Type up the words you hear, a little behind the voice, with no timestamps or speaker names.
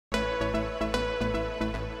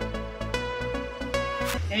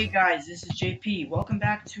Hey guys, this is JP. Welcome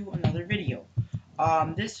back to another video.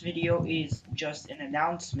 This video is just an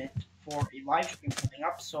announcement for a live stream coming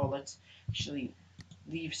up. So let's actually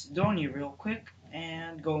leave Sidonia real quick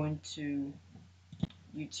and go into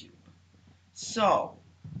YouTube. So,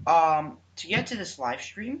 to get to this live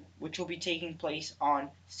stream, which will be taking place on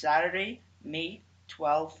Saturday, May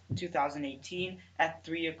 12th, 2018 at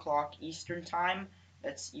 3 o'clock Eastern Time.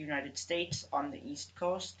 That's United States on the East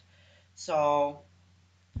Coast. So,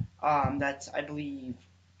 that's I believe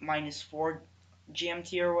 -4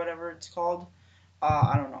 GMT or whatever it's called.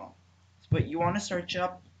 I don't know, but you want to search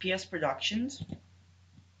up PSProductions.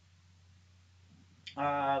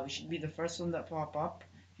 We should be the first one that pop up.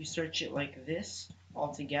 If you search it like this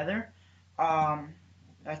all together, um,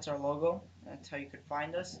 that's our logo. That's how you could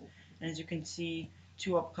find us. And as you can see,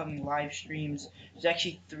 2 upcoming live streams. There's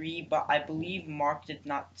actually 3, but I believe Mark did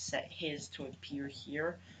not set his to appear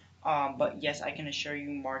here. But yes, I can assure you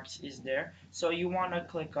Mark's is there. So you want to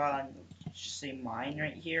click on, just say mine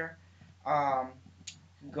right here. Um,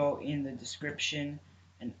 go in the description,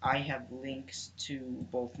 and I have links to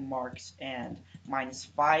both Mark's and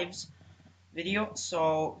 -5's video.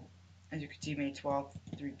 So as you can see, May 12th,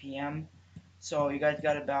 3 p.m. So you guys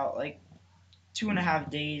got about like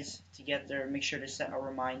 2.5 days to get there. Make sure to set a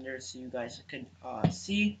reminder so you guys could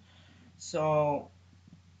see. So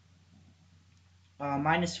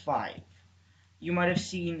 -5. You might have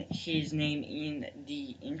seen his name in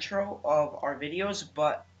the intro of our videos,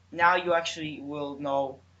 but now you actually will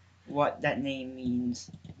know what that name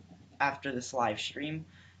means after this live stream.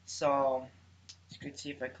 So you can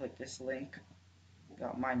see if I click this link,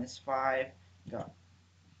 got -5, got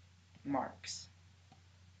Marks.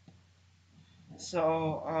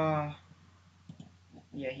 So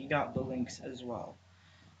yeah, he got the links as well.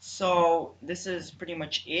 So this is pretty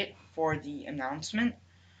much it for the announcement.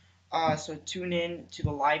 So tune in to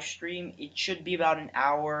the live stream. It should be about an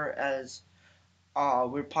hour, as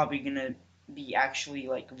we're probably gonna be actually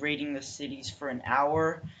like raiding the cities for an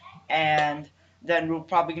hour, and then we're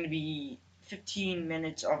probably gonna be 15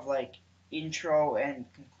 minutes of like intro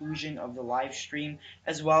and conclusion of the live stream,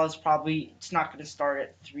 as well as probably it's not gonna start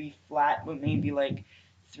at 3 flat, but maybe like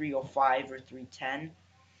 3:05 or 3:10.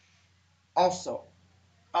 Also,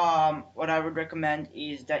 what I would recommend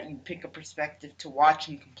is that you pick a perspective to watch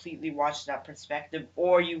and completely watch that perspective,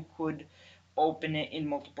 or you could open it in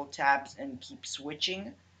multiple tabs and keep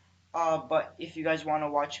switching. But if you guys want to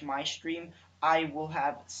watch my stream, I will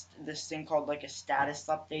have this thing called like a status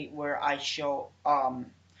update where I show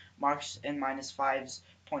Marks and -5's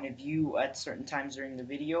point of view at certain times during the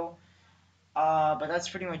video. But that's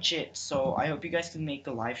pretty much it. So I hope you guys can make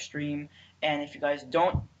the live stream, and if you guys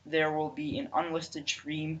don't, there will be an unlisted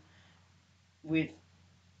stream with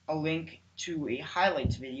a link to a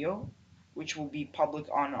highlights video, which will be public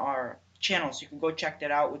on our channel. So you can go check that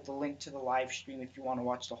out with the link to the live stream if you want to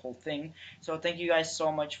watch the whole thing. So thank you guys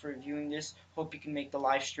so much for viewing this. Hope you can make the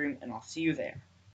live stream, and I'll see you there.